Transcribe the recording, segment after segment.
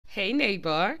Hey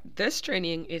neighbor, this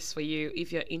training is for you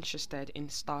if you're interested in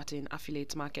starting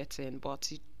affiliate marketing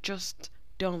but you just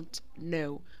don't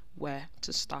know where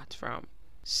to start from.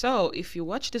 So if you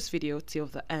watch this video till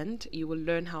the end, you will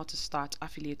learn how to start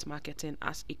affiliate marketing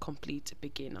as a complete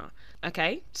beginner.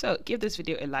 Okay, so give this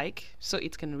video a like so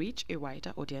it can reach a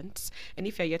wider audience, and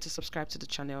if you're yet to subscribe to the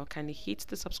channel, kindly hit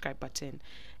the subscribe button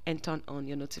and turn on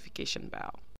your notification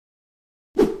bell.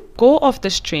 Goal of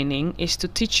this training is to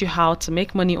teach you how to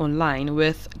make money online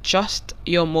with just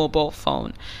your mobile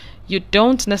phone. You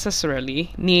don't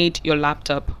necessarily need your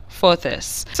laptop for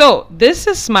this. So this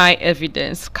is my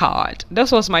evidence card.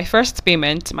 This was my first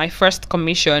payment, my first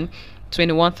commission,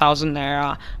 21,000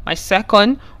 naira. My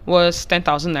second was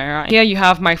 10,000 naira. Here you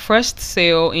have my first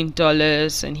sale in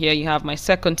dollars, and here you have my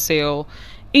second sale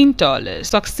in dollars.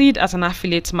 To succeed as an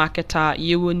affiliate marketer,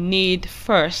 you will need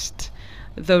first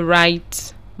the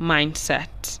right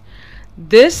mindset.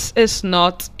 This is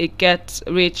not a get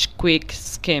rich quick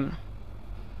scheme.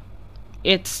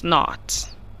 It's not.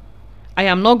 I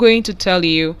am not going to tell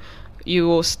you you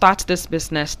will start this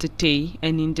business today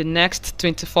and in the next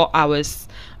 24 hours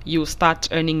you will start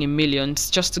earning in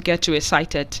millions just to get you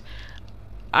excited.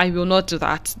 I will not do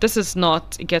that. This is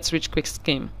not a get rich quick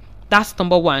scheme. That's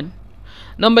number one.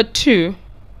 Number two,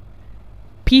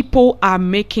 people are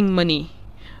making money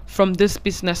from this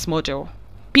business model.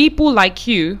 People like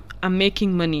you are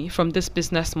making money from this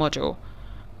business model.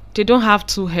 They don't have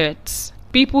two heads.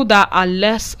 People that are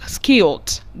less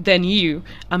skilled than you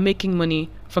are making money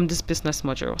from this business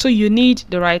model. So you need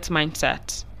the right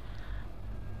mindset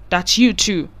that you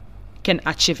too can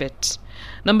achieve it.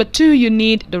 Number two, you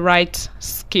need the right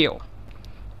skill.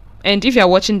 And if you're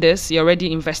watching this, you're already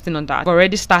investing on that. You've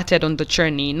already started on the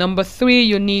journey. Number three,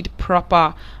 you need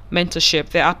proper mentorship.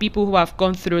 There are people who have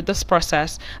gone through this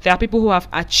process. There are people who have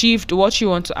achieved what you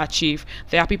want to achieve.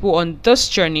 There are people on this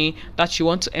journey that you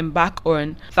want to embark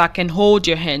on that can hold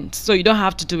your hand, so you don't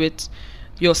have to do it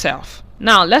yourself.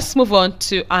 Now let's move on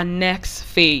to our next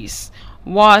phase.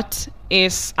 What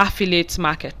is affiliate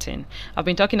marketing? I've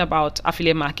been talking about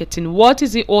affiliate marketing. What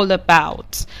is it all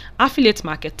about? Affiliate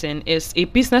marketing is a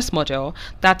business model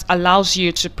that allows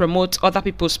you to promote other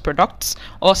people's products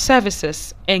or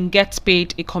services and get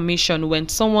paid a commission when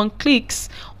someone clicks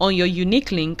on your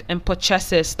unique link and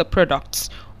purchases the product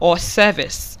or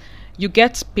service. You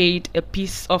get paid a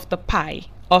piece of the pie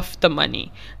of the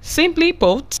money. Simply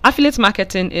put, affiliate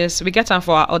marketing is we get them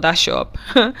for our other shop.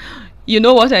 You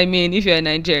know what I mean if you're a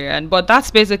Nigerian, but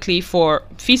that's basically for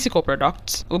physical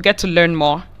products. We'll get to learn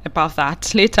more about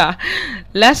that later.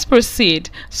 Let's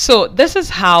proceed. So this is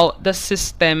how the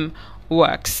system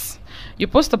works. You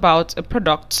post about a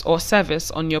product or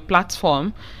service on your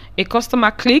platform. A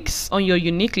customer clicks on your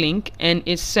unique link and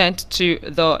is sent to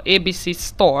the ABC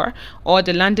store or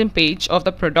the landing page of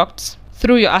the product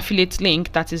through your affiliate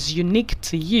link that is unique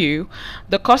to you.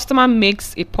 The customer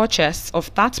makes a purchase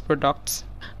of that product.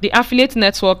 The affiliate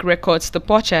network records the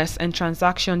purchase and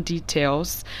transaction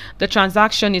details. The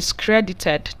transaction is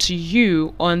credited to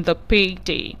you on the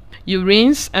payday. You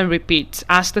rinse and repeat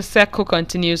as the cycle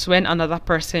continues when another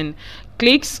person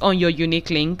clicks on your unique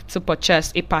link to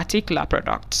purchase a particular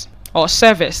product or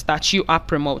service that you are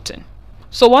promoting.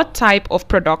 So what type of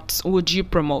products would you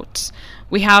promote?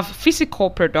 We have physical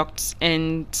products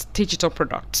and digital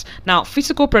products. Now,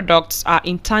 physical products are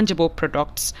intangible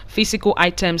products, physical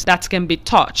items that can be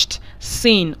touched,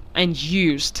 seen, and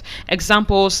used.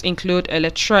 Examples include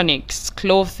electronics,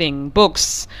 clothing,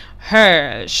 books,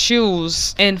 hair,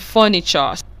 shoes, and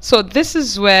furniture. So this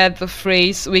is where the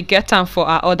phrase "we get them for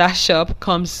our other shop"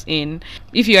 comes in.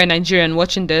 If you're a Nigerian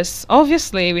watching this,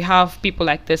 obviously we have people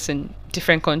like this in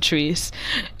different countries.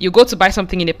 You go to buy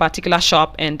something in a particular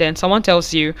shop and then someone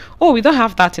tells you, "Oh, we don't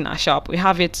have that in our shop, we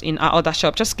have it in our other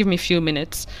shop, just give me a few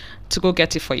minutes to go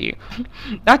get it for you."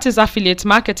 That is affiliate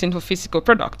marketing for physical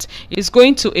products. It's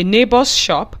going to a neighbor's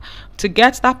shop to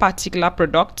get that particular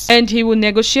product, and he will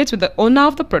negotiate with the owner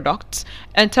of the product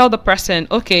and tell the person,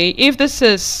 okay, if this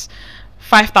is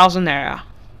 5,000 naira,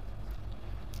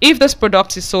 if this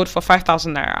product is sold for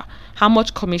 5,000 naira, how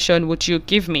much commission would you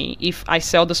give me if I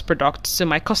sell this product to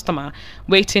my customer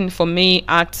waiting for me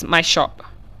at my shop?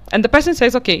 And the person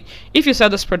says, okay, if you sell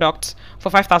this product for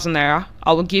 5,000 naira,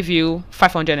 I will give you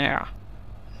 500 naira.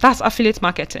 That's affiliate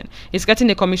marketing. It's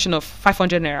getting a commission of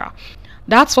 500 naira.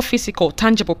 That's for physical,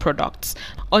 tangible products.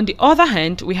 On the other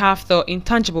hand, we have the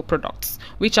intangible products,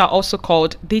 which are also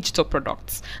called digital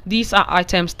products. These are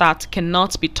items that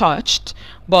cannot be touched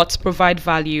but provide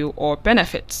value or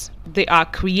benefits. They are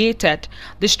created,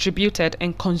 distributed,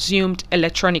 and consumed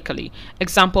electronically.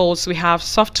 Examples, we have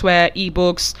software,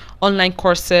 ebooks, online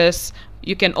courses,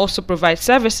 You can also provide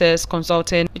services,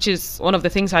 consulting, which is one of the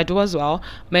things I do as well,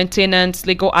 maintenance,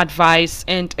 legal advice,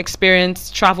 and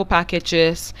experience, travel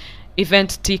packages,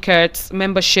 event tickets,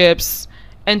 memberships,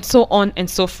 and so on and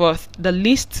so forth. The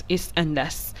list is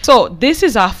endless. So this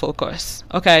is our focus,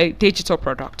 okay? Digital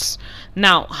products.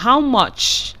 Now, how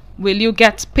much will you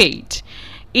get paid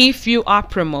if you are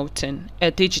promoting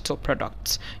a digital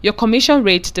product? Your commission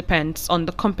rate depends on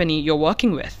the company you're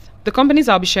working with. The companies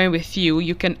I'll be sharing with you,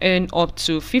 you can earn up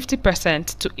to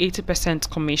 50% to 80%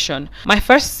 commission. My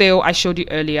first sale I showed you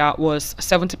earlier was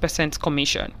 70%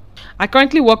 commission. I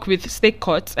currently work with Steak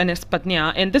Cuts and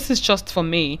Espadnia, and this is just for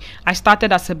me. I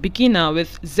started as a beginner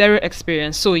with zero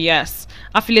experience. So yes,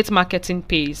 affiliate marketing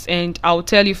pays, and I'll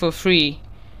tell you for free.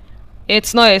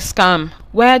 It's not a scam.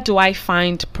 Where do I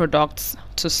find products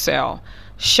to sell?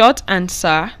 Short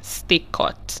answer, Steak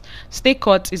Cut. Steak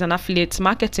Cut is an affiliate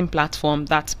marketing platform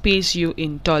that pays you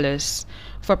in dollars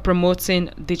for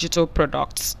promoting digital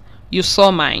products. You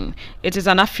saw mine. It is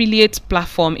an affiliate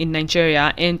platform in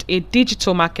Nigeria and a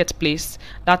digital marketplace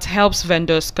that helps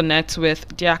vendors connect with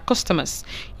their customers.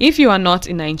 If you are not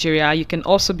in Nigeria, you can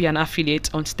also be an affiliate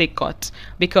on Steak Cut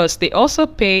because they also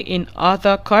pay in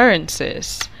other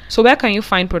currencies. So where can you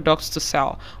find products to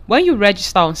sell? When you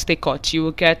register on Steak Cut, you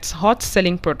will get hot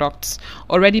selling products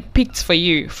already picked for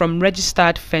you from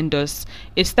registered vendors.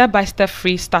 A step-by-step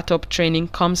free startup training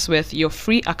comes with your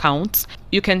free account.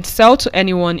 You can sell to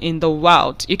anyone in the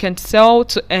world. You can sell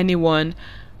to anyone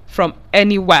from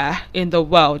anywhere in the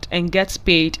world and get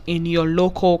paid in your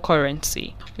local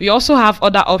currency. We also have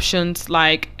other options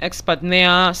like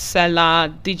Expadnia,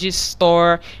 Seller,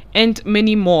 Digistore, and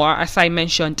many more, as I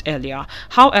mentioned earlier.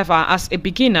 However, as a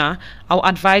beginner, I'll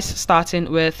advise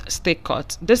starting with Steak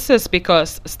Cut. This is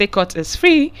because Steak Cut is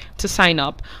free to sign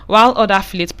up, while other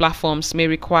affiliate platforms may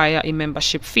require a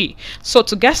membership fee. So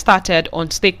to get started on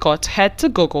Steak Cut, head to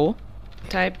Google,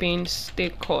 type in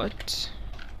Steak Cut.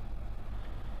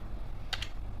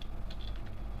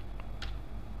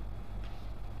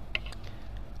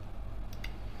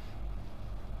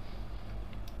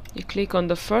 You click on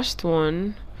the first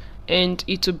one and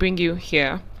it will bring you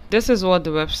here. This is what the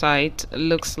website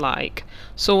looks like.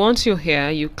 So once you're here,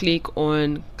 you click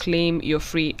on claim your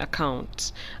free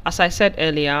account. As I said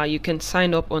earlier, you can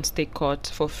sign up on Steak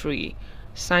Cut for free.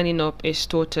 Signing up is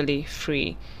totally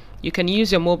free. You can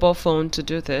use your mobile phone to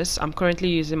do this. I'm currently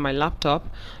using my laptop.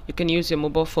 You can use your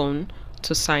mobile phone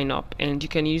to sign up, and you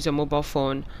can use your mobile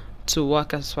phone to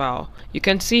work as well. You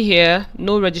can see here,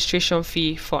 no registration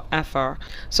fee forever.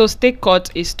 So Steak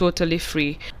Cut is totally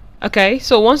free. Okay,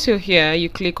 so once you're here, you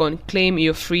click on claim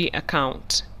your free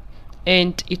account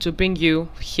and it will bring you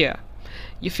here.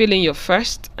 You fill in your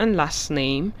first and last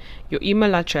name, your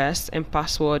email address and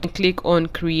password, and click on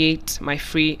create my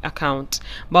free account.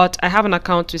 But I have an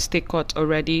account with Steak Cut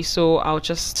already, so I'll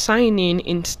just sign in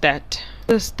instead.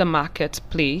 This is the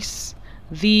marketplace.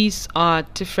 These are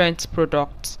different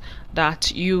products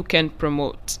that you can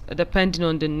promote depending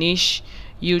on the niche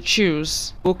you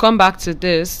choose. We'll come back to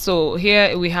this. So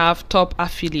here we have top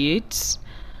affiliates.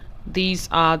 These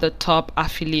are the top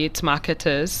affiliate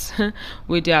marketers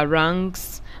with their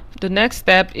ranks. The next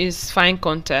step is find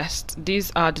contests.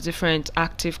 These are the different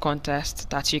active contests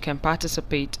that you can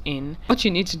participate in. What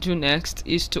you need to do next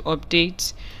is to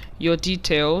update your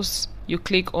details. You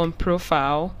click on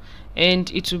profile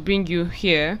and it will bring you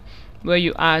here where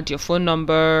you add your phone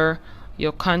number,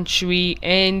 your country,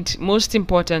 and most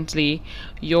importantly,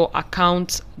 your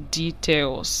account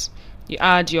details. You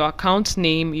add your account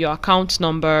name, your account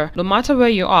number. No matter where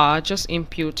you are, just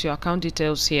input your account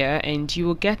details here and you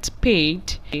will get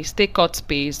paid. Steak Cut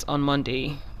pays on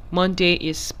Monday. Monday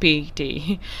is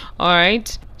payday.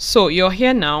 Alright, so you're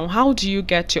here now. How do you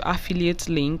get your affiliate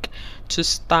link to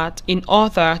start in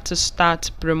order to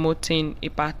start promoting a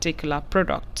particular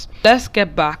product? Let's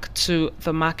get back to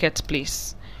the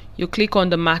marketplace. You click on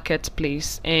the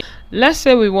marketplace and let's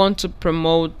say we want to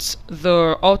promote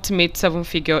the ultimate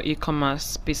 7-figure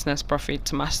e-commerce business profit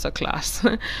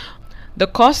masterclass. The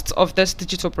cost of this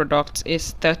digital product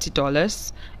is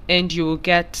 $30 and you will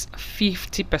get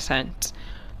 50%.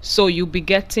 So you'll be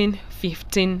getting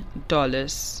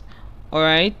 $15.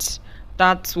 Alright,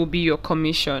 that will be your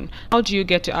commission. How do you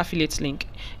get your affiliate link?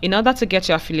 In order to get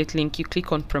your affiliate link, you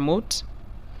click on promote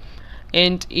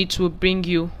and it will bring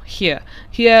you here.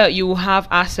 Here you will have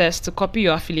access to copy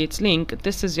your affiliate link.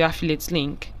 This is your affiliate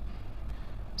link.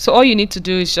 So all you need to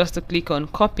do is just to click on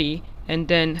copy and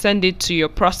then send it to your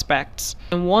prospects.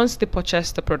 And once they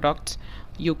purchase the product,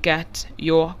 you get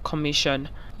your commission.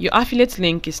 Your affiliate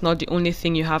link is not the only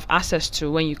thing you have access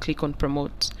to when you click on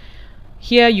promote.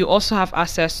 Here you also have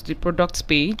access to the product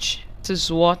page. This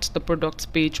is what the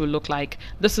product page will look like.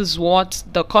 This is what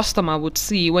the customer would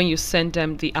see when you send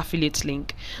them the affiliate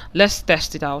link. Let's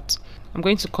test it out. I'm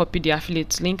going to copy the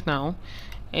affiliate link now,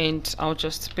 and I'll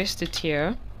just paste it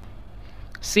here.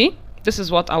 See, this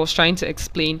is what I was trying to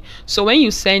explain. So when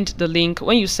you send the link,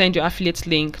 when you send your affiliate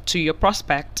link to your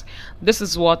prospect, this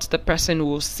is what the person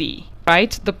will see,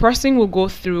 right? The person will go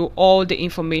through all the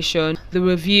information, the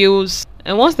reviews,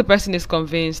 and once the person is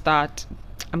convinced that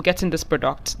I'm getting this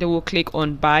product, they will click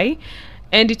on buy,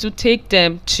 and it will take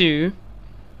them to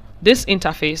this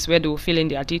interface where they will fill in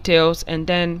their details and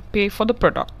then pay for the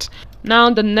product. Now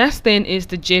the next thing is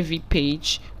the JV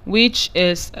page, which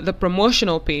is the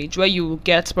promotional page where you will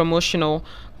get promotional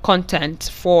content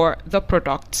for the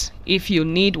product if you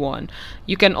need one.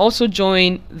 You can also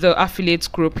join the affiliates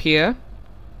group here.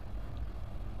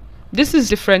 This is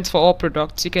different for all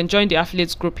products. You can join the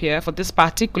affiliates group here for this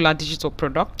particular digital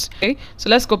product. Okay, so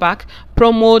let's go back.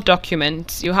 Promo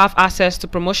documents. You have access to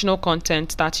promotional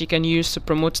content that you can use to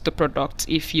promote the product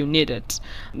if you need it.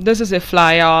 This is a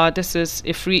flyer. This is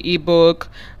a free ebook.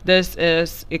 This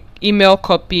is an email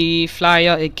copy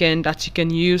flyer again that you can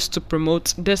use to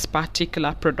promote this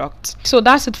particular product. So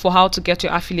that's it for how to get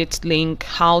your affiliate link,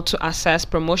 how to access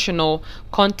promotional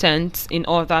content in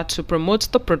order to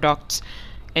promote the product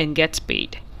and get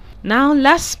paid. Now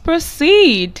let's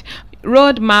proceed.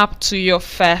 Roadmap to your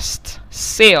first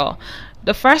sale.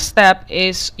 The first step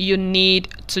is you need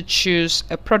to choose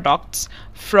a product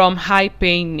from high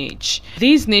paying niche.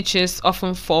 These niches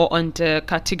often fall under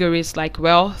categories like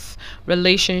wealth,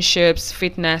 relationships,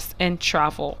 fitness, and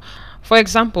travel. For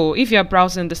example, if you're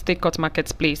browsing the Stakeout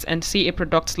marketplace and see a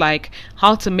product like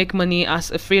how to make money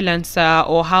as a freelancer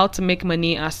or how to make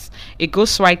money as a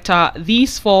ghostwriter,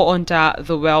 these fall under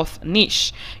the wealth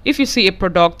niche. If you see a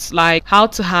product like how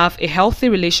to have a healthy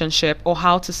relationship or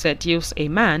how to seduce a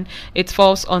man, it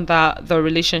falls under the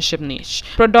relationship niche.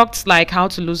 Products like how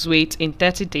to lose weight in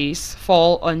 30 days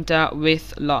fall under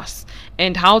weight loss.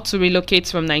 And how to relocate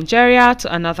from Nigeria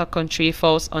to another country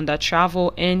falls under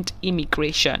travel and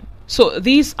immigration. So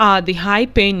these are the high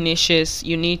paying niches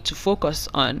you need to focus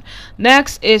on.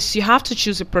 Next is you have to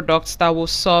choose a product that will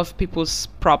solve people's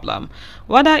problem.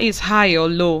 Whether it's high or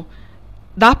low,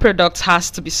 that product has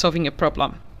to be solving a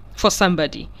problem for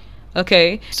somebody.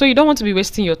 Okay, so you don't want to be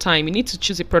wasting your time. You need to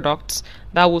choose a product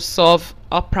that will solve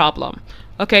a problem.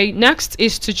 Okay, next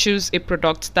is to choose a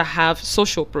product that have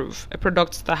social proof, a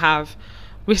product that have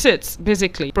receipts,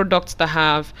 basically products that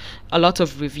have a lot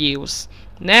of reviews.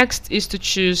 Next is to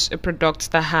choose a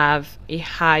product that have a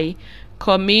high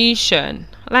commission,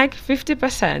 like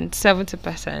 50%,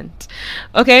 70%.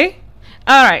 Okay,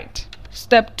 all right.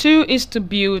 Step 2 is to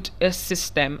build a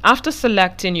system. After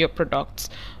selecting your products,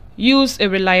 use a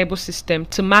reliable system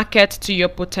to market to your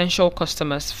potential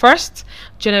customers. First,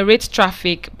 generate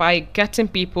traffic by getting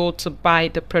people to buy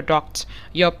the product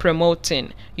you're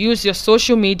promoting. Use your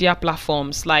social media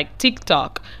platforms like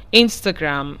TikTok,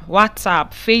 Instagram,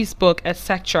 WhatsApp, Facebook,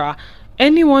 etc.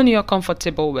 Anyone you're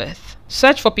comfortable with.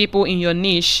 Search for people in your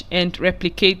niche and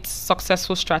replicate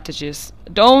successful strategies.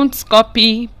 Don't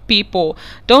copy people.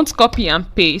 Don't copy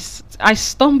and paste. I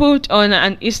stumbled on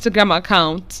an Instagram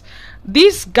account.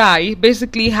 This guy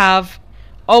basically have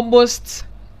almost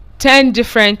 10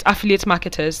 different affiliate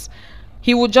marketers.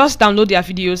 He would just download their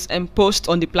videos and post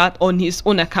on the on his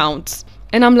own accounts.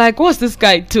 And I'm like, what's this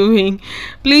guy doing?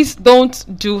 Please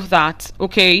don't do that,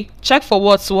 okay? Check for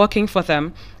what's working for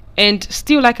them and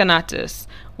steal like an artist.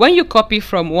 When you copy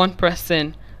from one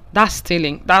person, that's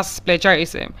stealing, that's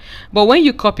plagiarism. But when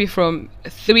you copy from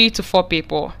 3 to 4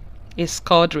 people, it's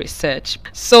called research.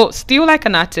 So steal like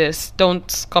an artist,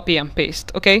 don't copy and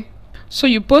paste, okay? So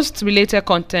you post related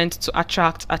content to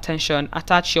attract attention.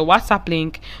 Attach your WhatsApp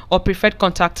link or preferred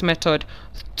contact method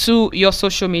to your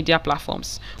social media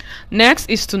platforms. Next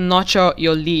is to nurture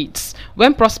your leads.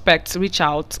 When prospects reach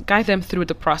out, guide them through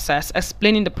the process,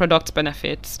 explaining the product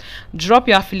benefits. Drop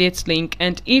your affiliate link,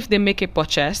 and if they make a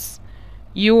purchase,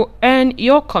 you earn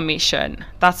your commission.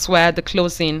 That's where the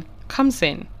closing comes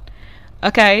in.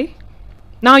 Okay?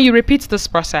 Now you repeat this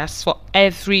process for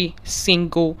every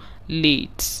single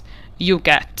lead you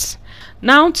get.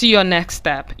 Now to your next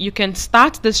step. You can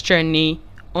start this journey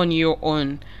on your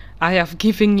own. I have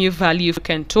given you value. You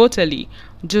can totally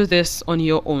do this on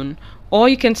your own. Or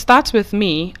you can start with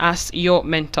me as your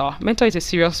mentor. Mentor is a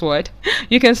serious word.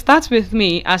 You can start with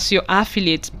me as your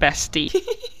affiliate bestie.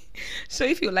 So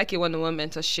if you like a one-on-one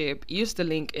mentorship, use the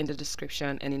link in the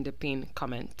description and in the pinned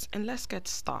comment. And let's get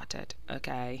started,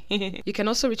 okay? You can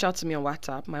also reach out to me on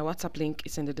WhatsApp. My WhatsApp link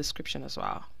is in the description as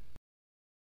well.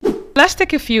 let's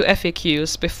take a few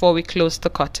FAQs before we close the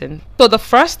curtain. So the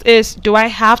first is, do I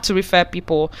have to refer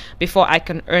people before I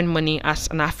can earn money as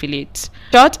an affiliate?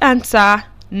 Short answer,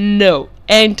 no.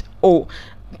 And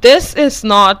this is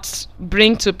not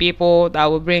bring two people that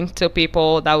will bring two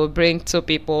people that will bring two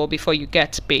people before you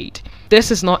get paid.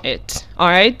 This is not it. All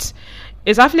right.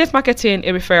 Is affiliate marketing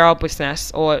a referral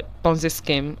business or Ponzi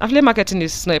scheme? Affiliate marketing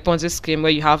is not a Ponzi scheme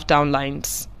where you have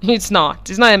downlines. It's not.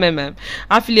 It's not MMM.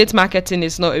 Affiliate marketing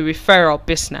is not a referral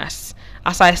business.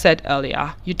 As I said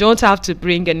earlier, you don't have to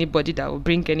bring anybody that will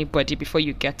bring anybody before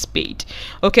you get paid.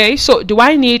 Okay, so do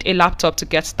I need a laptop to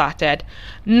get started?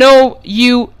 No,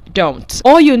 you don't.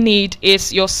 All you need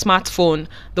is your smartphone,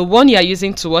 the one you are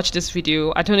using to watch this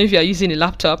video. I don't know if you are using a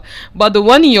laptop, but the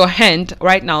one in your hand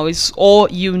right now is all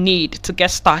you need to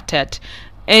get started,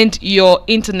 and your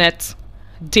internet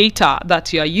data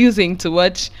that you are using to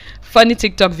watch funny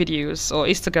TikTok videos or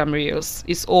Instagram reels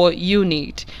is all you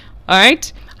need. All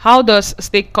right. How does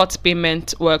stake cut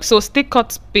payment work? So stake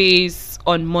cut pays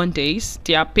on Mondays.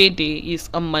 Their payday is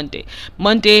on Monday.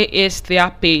 Monday is their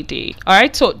payday. All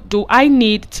right. So do I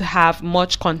need to have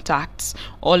much contacts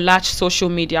or large social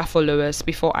media followers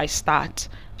before I start?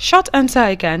 Short answer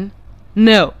again,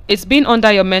 no. It's been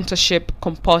under your mentorship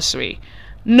compulsory.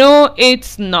 No,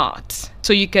 it's not.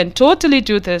 So you can totally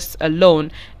do this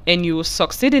alone and you will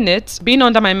succeed in it. Being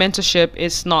under my mentorship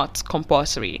is not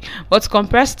compulsory, but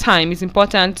compressed time is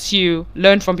important to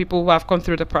learn from people who have gone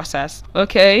through the process.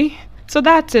 Okay, so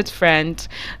that's it, friend.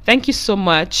 Thank you so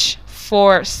much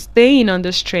for staying on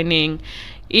this training.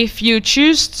 If you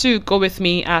choose to go with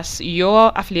me as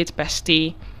your affiliate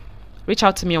bestie, reach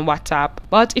out to me on WhatsApp.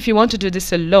 But if you want to do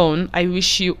this alone, I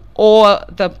wish you all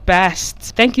the best.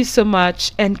 Thank you so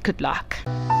much and good luck.